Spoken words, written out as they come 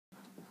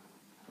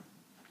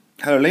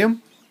Hello, Liam.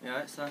 Yeah,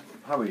 right, sir.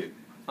 How are you?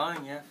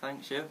 Fine, yeah,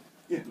 thanks, you.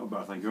 Yeah, not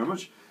bad, thank you very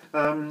much.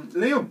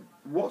 Liam,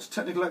 what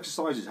technical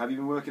exercises have you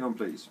been working on,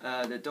 please?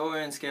 The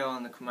Dorian scale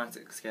and the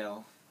chromatic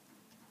scale.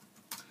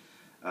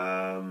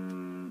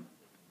 Can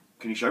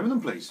you show me them,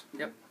 please?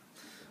 Yep.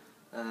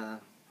 Oh.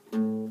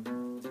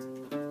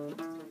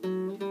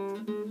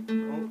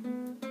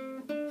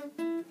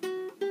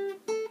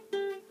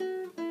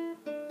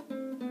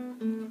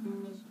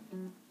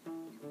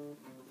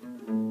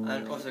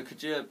 And also,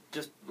 could you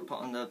just put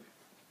on the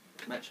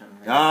metronome?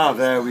 Ah,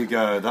 there we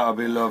go. That'll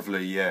be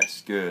lovely.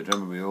 Yes, good.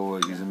 Remember, we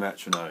always use a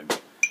metronome.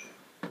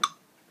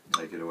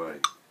 Take it away.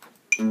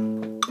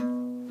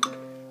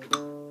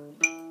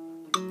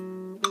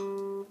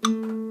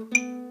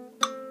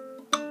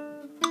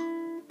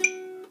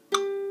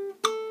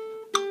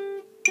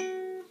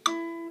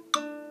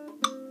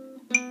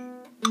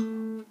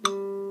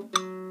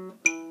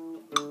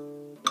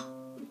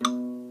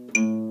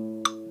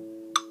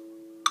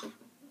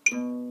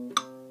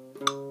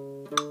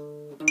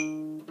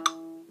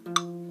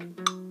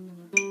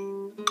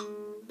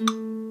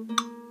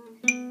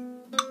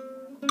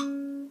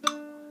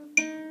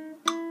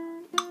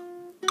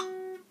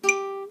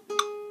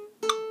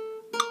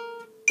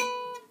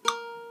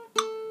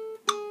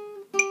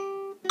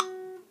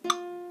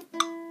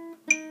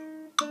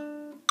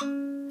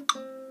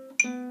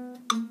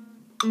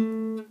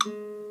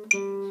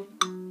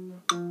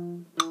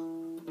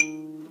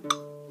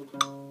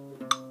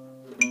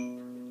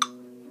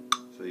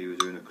 So you were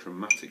doing a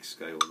chromatic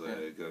scale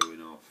there,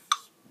 going off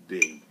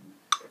D.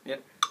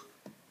 Yep.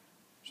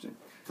 Interesting.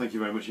 Thank you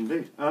very much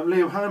indeed.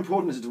 Liam, how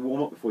important is it to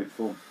warm up before you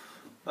perform?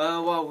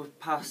 Well, with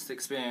past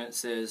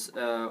experiences,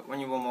 when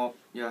you warm up,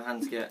 your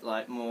hands get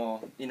like more,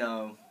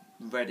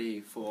 ready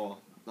for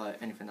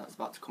like anything that's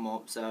about to come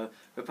up. So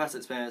with past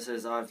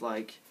experiences, I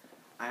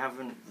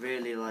haven't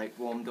really like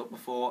warmed up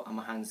before, and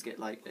my hands get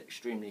like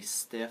extremely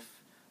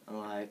stiff, and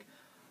like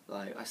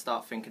I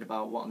start thinking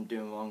about what I'm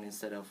doing wrong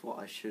instead of what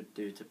I should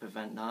do to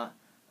prevent that.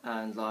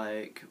 And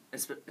like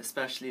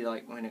especially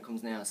like when it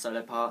comes near a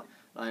solo part,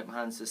 like my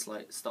hands just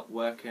like stop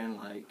working.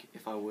 Like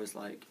if I was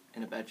like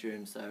in a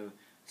bedroom, so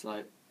it's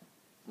like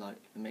it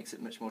makes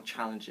it much more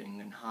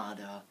challenging and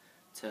harder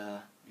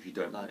to. If you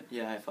don't.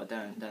 If I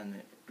don't,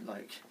 then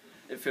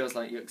it feels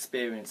like your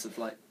experience of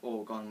like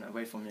all gone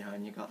away from you,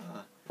 and you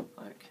gotta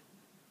like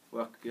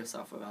work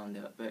yourself around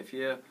it. But if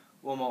you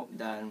warm up,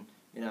 then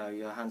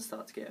your hands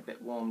start to get a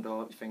bit warmed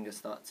up, your fingers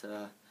start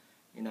to,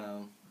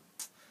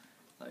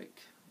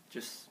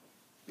 just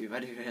be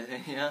ready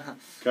really, yeah.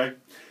 Okay.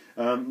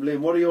 Liam,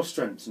 what are your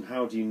strengths and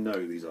how do you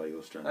know these are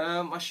your strengths?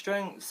 My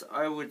strengths,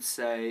 I would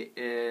say,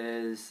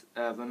 is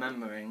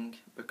remembering,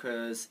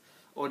 because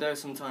although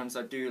sometimes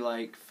I do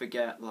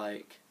forget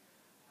how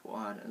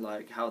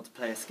to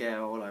play a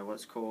scale, like what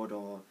it's called,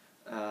 or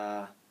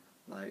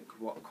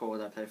what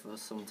chord I play for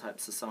some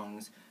types of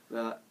songs,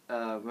 but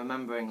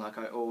remembering, I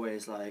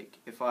always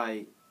if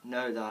I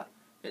know that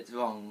it's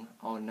wrong,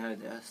 I'll know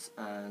this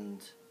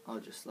and I'll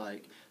just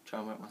try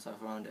and work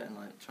myself around it and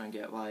try and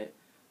get it right.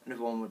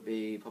 Another one would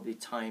be probably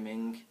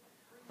timing,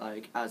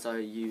 as I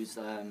use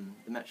the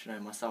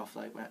metronome myself,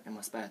 in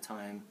my spare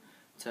time,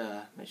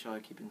 to make sure I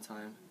keep in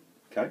time.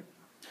 Okay.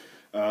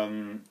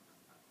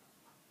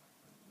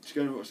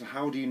 So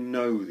how do you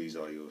know these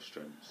are your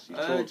strengths? You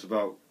talked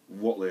about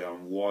what they are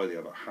and why they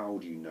are, but how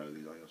do you know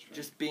these are your strengths?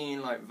 Just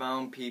being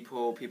around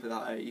people that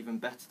are even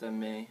better than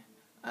me,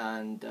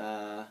 and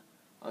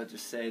I'll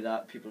just say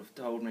that people have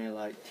told me,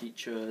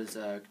 teachers,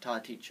 guitar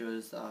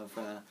teachers that I've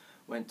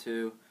went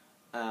to.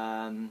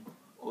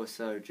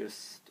 Also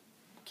just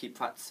keep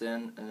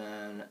practicing, and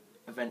then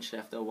eventually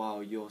after a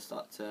while you'll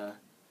start to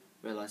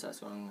realise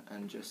that's wrong,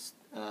 and just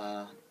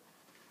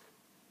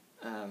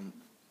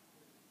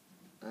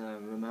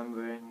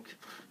remembering,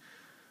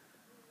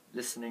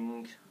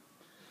 listening.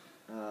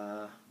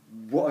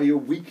 What are your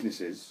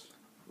weaknesses?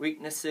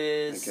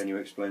 Weaknesses. And can you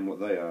explain what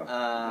they are?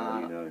 How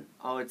do you know?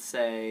 I would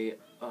say,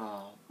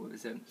 what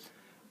is it?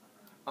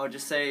 I would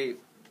just say,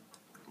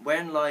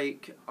 when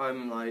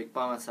I'm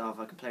by myself,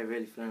 I can play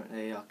really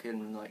fluently. I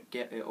can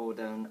get it all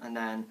done. And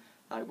then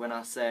when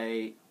I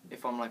say,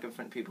 if I'm in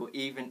front of people,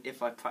 even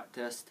if I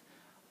practiced,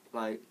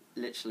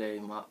 literally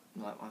my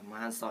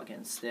hands start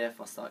getting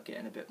stiff. I start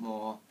getting a bit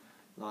more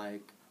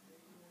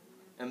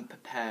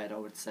unprepared, I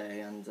would say,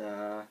 and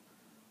I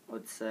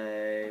would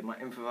say my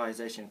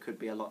improvisation could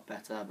be a lot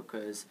better,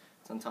 because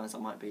sometimes I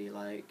might be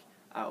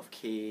out of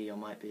key. I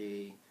might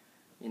be,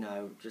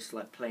 just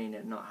playing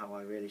it not how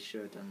I really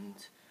should, and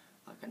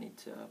I need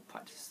to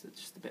practice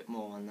just a bit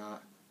more on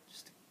that,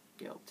 just to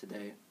get up to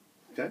date.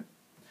 Okay.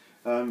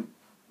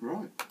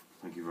 Right.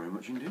 Thank you very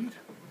much indeed.